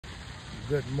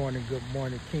Good morning,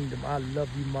 Kingdom. I love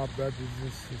you, my brothers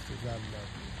and sisters. I love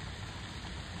you.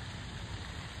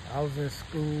 I was in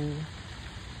school.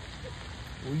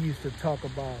 We used to talk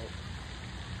about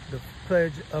the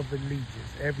Pledge of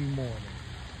Allegiance every morning.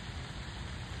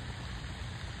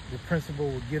 The principal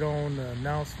would get on the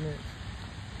announcements,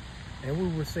 and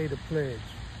we would say the pledge.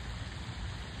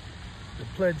 The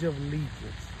Pledge of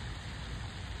Allegiance.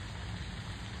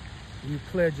 We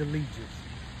pledge allegiance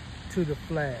to the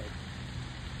flag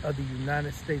of the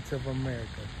United States of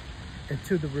America and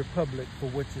to the republic for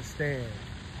which it stands,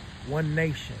 one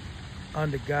nation,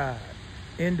 under God,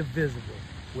 indivisible,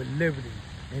 with liberty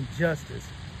and justice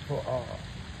for all.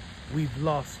 We've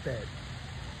lost that.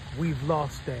 We've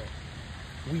lost that.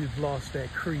 We've lost that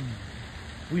creed.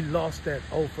 We lost that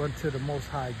oath unto the Most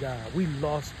High God. We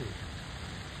lost it.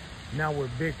 Now we're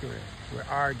bickering, we're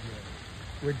arguing,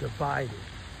 we're divided.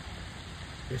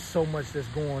 There's so much that's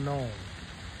going on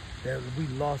that we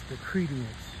lost the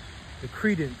credence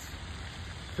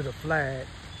to the flag,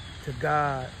 to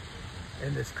God,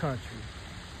 and this country.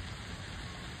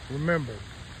 Remember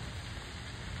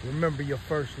your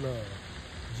first love,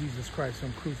 Jesus Christ,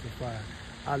 Him crucified.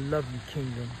 I love you,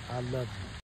 Kingdom. I love you.